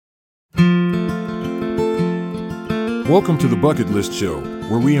Welcome to the Bucket List Show,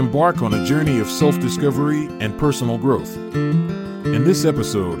 where we embark on a journey of self-discovery and personal growth. In this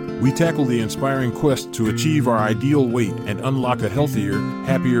episode, we tackle the inspiring quest to achieve our ideal weight and unlock a healthier,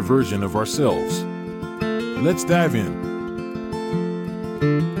 happier version of ourselves. Let's dive in.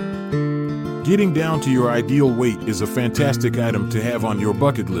 Getting down to your ideal weight is a fantastic item to have on your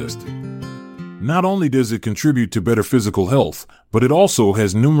bucket list. Not only does it contribute to better physical health, but it also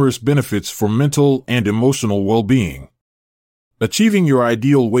has numerous benefits for mental and emotional well-being. Achieving your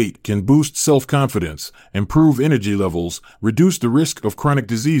ideal weight can boost self-confidence, improve energy levels, reduce the risk of chronic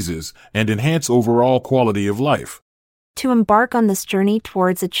diseases, and enhance overall quality of life. To embark on this journey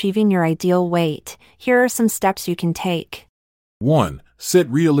towards achieving your ideal weight, here are some steps you can take. 1. Set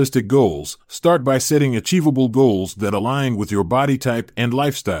realistic goals. Start by setting achievable goals that align with your body type and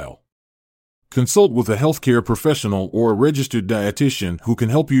lifestyle. Consult with a healthcare professional or a registered dietitian who can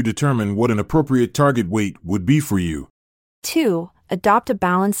help you determine what an appropriate target weight would be for you. 2. Adopt a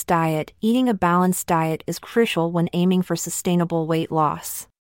balanced diet. Eating a balanced diet is crucial when aiming for sustainable weight loss.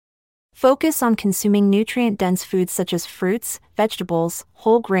 Focus on consuming nutrient-dense foods such as fruits, vegetables,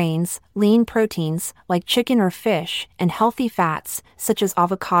 whole grains, lean proteins like chicken or fish, and healthy fats such as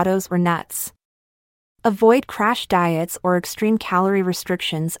avocados or nuts. Avoid crash diets or extreme calorie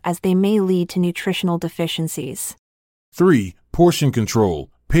restrictions as they may lead to nutritional deficiencies. 3. Portion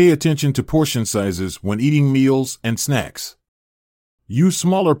control. Pay attention to portion sizes when eating meals and snacks. Use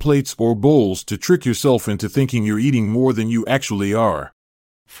smaller plates or bowls to trick yourself into thinking you're eating more than you actually are.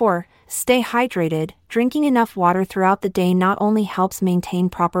 4. Stay hydrated. Drinking enough water throughout the day not only helps maintain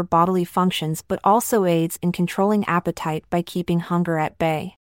proper bodily functions but also aids in controlling appetite by keeping hunger at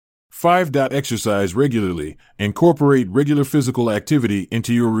bay. 5. Exercise regularly. Incorporate regular physical activity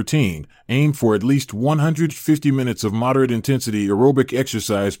into your routine. Aim for at least 150 minutes of moderate intensity aerobic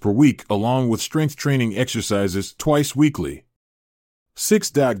exercise per week along with strength training exercises twice weekly.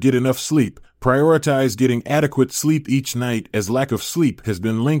 6. Get enough sleep. Prioritize getting adequate sleep each night as lack of sleep has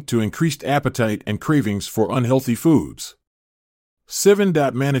been linked to increased appetite and cravings for unhealthy foods. 7.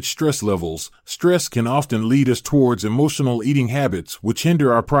 Manage stress levels. Stress can often lead us towards emotional eating habits which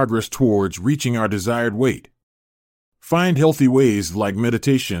hinder our progress towards reaching our desired weight. Find healthy ways like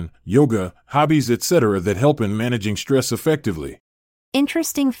meditation, yoga, hobbies, etc. that help in managing stress effectively.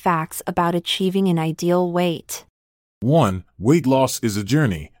 Interesting facts about achieving an ideal weight. 1. Weight loss is a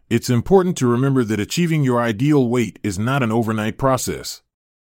journey. It's important to remember that achieving your ideal weight is not an overnight process.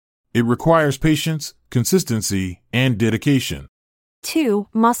 It requires patience, consistency, and dedication. 2.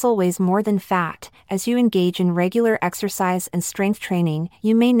 Muscle weighs more than fat. As you engage in regular exercise and strength training,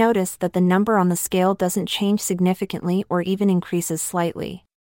 you may notice that the number on the scale doesn't change significantly or even increases slightly.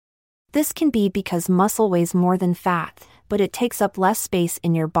 This can be because muscle weighs more than fat, but it takes up less space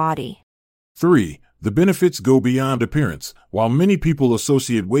in your body. 3. The benefits go beyond appearance. While many people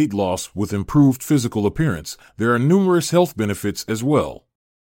associate weight loss with improved physical appearance, there are numerous health benefits as well.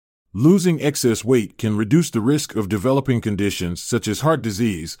 Losing excess weight can reduce the risk of developing conditions such as heart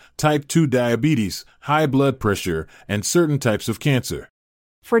disease, type 2 diabetes, high blood pressure, and certain types of cancer.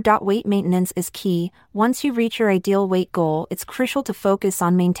 4. Weight maintenance is key. Once you reach your ideal weight goal, it's crucial to focus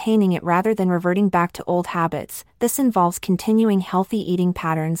on maintaining it rather than reverting back to old habits. This involves continuing healthy eating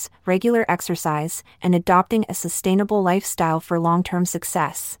patterns, regular exercise, and adopting a sustainable lifestyle for long-term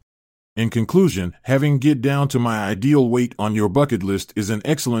success. In conclusion, having Get Down to My Ideal Weight on your bucket list is an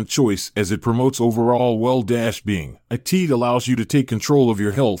excellent choice as it promotes overall well-being. It allows you to take control of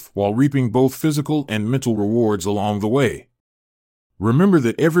your health while reaping both physical and mental rewards along the way. Remember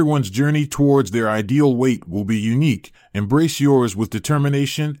that everyone's journey towards their ideal weight will be unique. Embrace yours with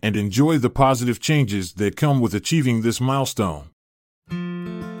determination and enjoy the positive changes that come with achieving this milestone.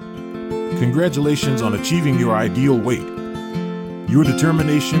 Congratulations on achieving your ideal weight. Your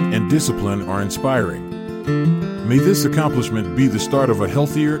determination and discipline are inspiring. May this accomplishment be the start of a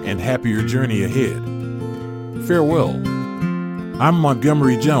healthier and happier journey ahead. Farewell. I'm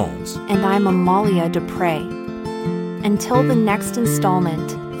Montgomery Jones. And I'm Amalia Dupre. Until the next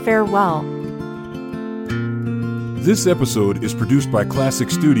installment, farewell. This episode is produced by Classic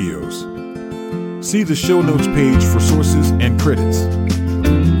Studios. See the show notes page for sources and credits.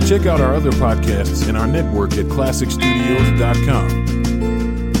 Check out our other podcasts in our network at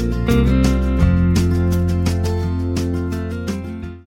classicstudios.com.